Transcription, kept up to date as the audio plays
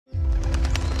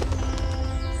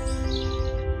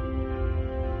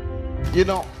You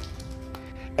know,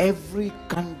 every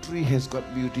country has got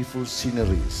beautiful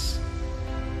sceneries.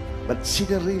 But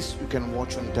sceneries you can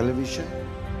watch on television,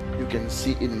 you can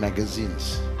see in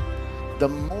magazines.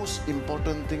 The most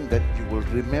important thing that you will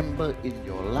remember in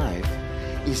your life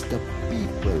is the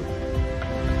people.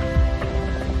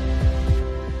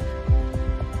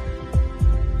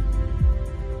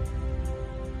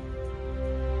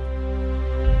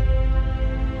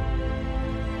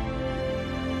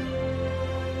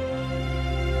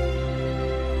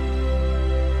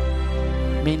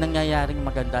 May nangyayaring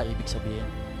maganda, ibig sabihin.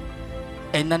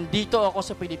 And nandito ako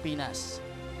sa Pilipinas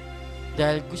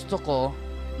dahil gusto ko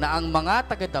na ang mga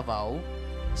taga Davao,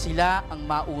 sila ang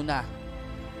mauna.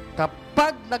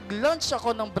 Kapag nag-launch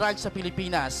ako ng branch sa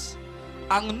Pilipinas,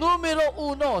 ang numero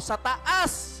 1 sa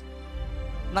taas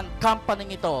ng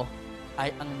company ito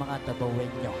ay ang mga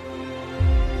Davaoenyo.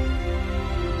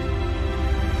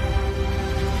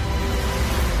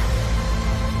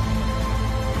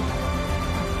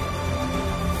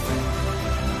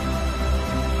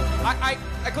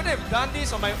 I couldn't have done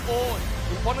this on my own.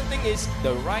 The important thing is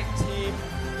the right team,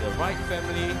 the right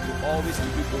family to always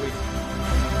keep you going.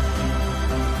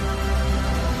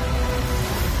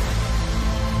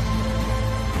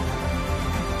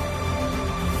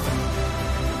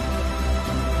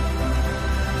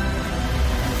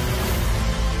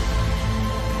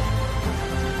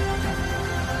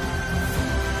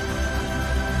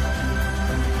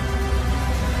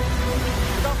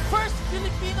 The first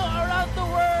Filipino around the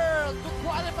world to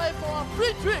qualify for a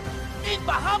free trip in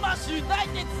Bahamas,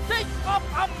 United States of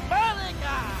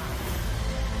America.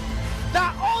 The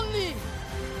only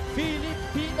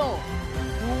Filipino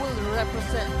who will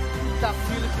represent the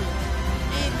Philippines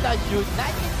in the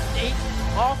United States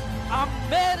of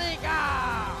America.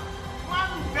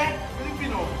 One bad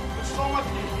Filipino, with so much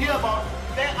you hear about,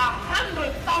 there are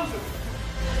 100,000.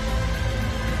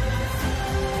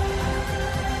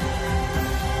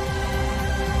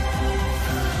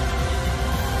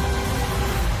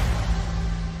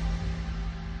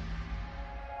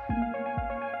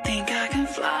 Think I can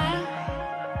fly.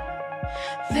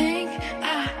 Think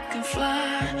I can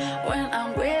fly when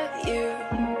I'm with you.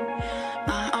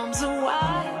 My arms are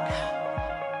wide,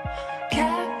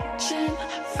 catching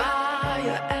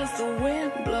fire as the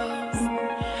wind blows.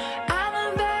 I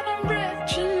know that I'm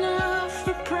rich enough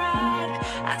for pride.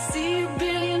 I see $1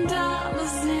 billion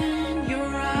in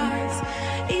your eyes,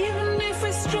 even if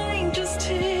we're strangers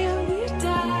till we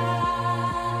die.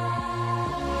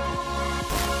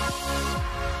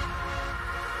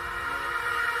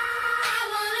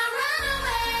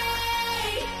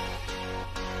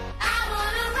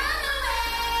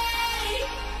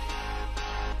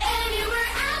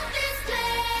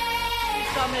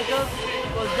 Starmakers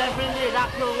will definitely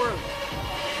rock your world.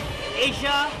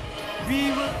 Asia,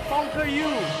 we will conquer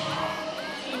you.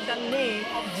 In the name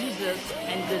of Jesus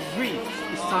and the Zrii,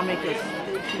 Starmakers.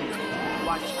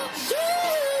 Watch out.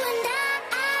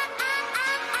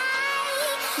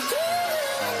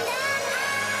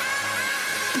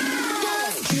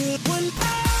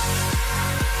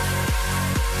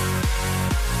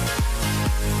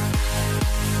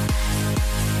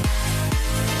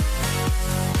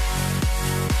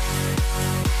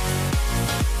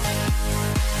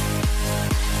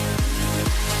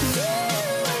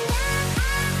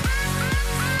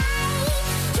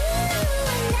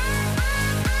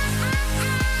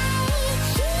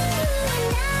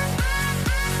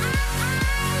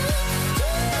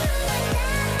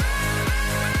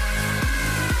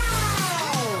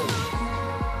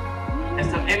 As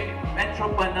an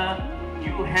entrepreneur,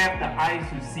 you have the eyes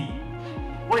to see.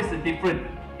 What is the difference?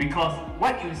 Because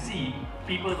what you see,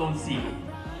 people don't see.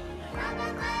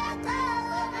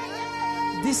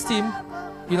 This team,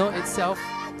 itself,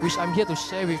 which I'm here to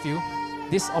share with you,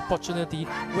 this opportunity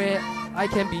where I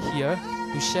can be here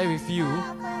to share with you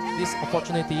this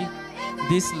opportunity,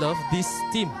 this love, this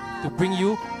team to bring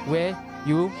you where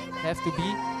you have to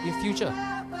be in future.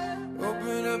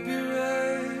 Open up your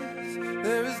eyes,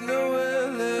 there is nowhere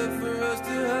left for us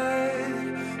to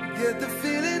hide. Get the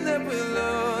feeling that we're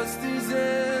lost, these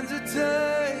hands are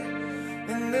tied,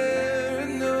 and there are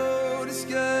no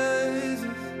disguises.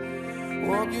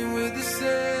 Walking with the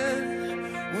sand,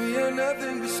 we are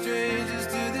nothing but strangers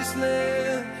to this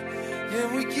land.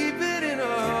 Can we keep it in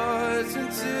our hearts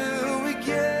until we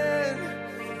can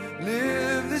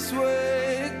live this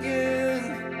way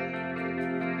again?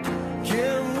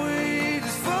 Can we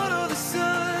just follow the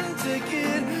sun, take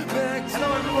it back to...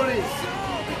 Hello everybody,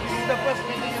 this is the first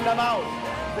meeting in Davao,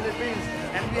 Philippines,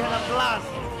 and we had a blast.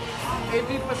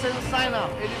 80% sign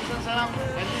up, and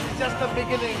this is just the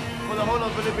beginning for the whole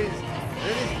of Philippines.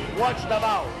 Really, watch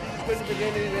Davao. This is It's going to be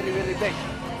really, very, very big.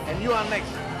 And you are next.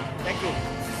 Thank you.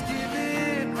 Just give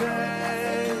it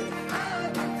back.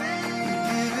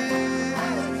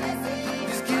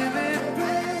 Just give it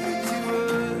back to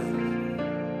us.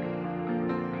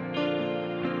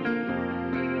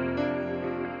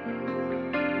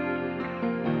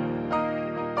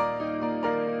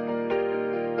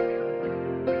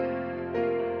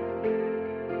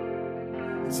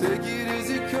 Take it as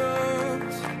it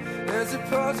comes, as it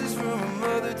passes from a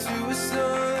mother to a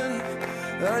son.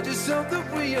 I just hope that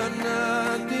we are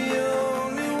not the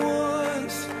only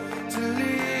ones to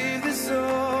leave this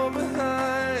all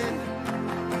behind.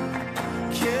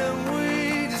 Can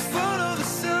we just follow the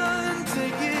sun,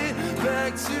 take it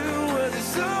back to where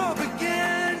this all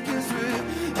began? 'Cause we're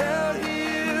out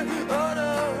here on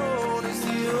our own, it's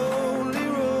the only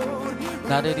road.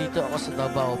 Naririto ako sa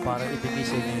Davao para ibigay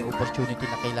sa inyo yung opportunity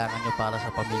na kailangan nyo para sa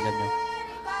pamilya nyo.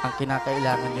 Ang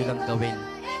kinakailangan nyo lang gawin,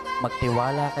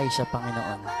 magtiwala kayo sa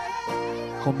Panginoon.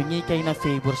 Humingi kayo ng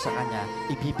favor sa Kanya,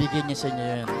 ibibigay niya sa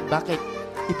inyo yun. Bakit?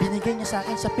 Ibinigay niya sa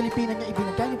akin, sa Pilipinas niya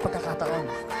ibinigay yung pagkakataon.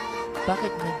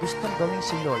 Bakit? May gustong gawin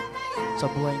si Lord sa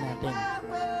buhay natin.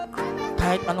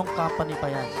 Kahit anong company pa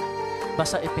yan,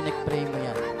 basta ipinag-pray mo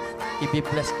yan,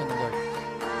 ibibless ka ni Lord.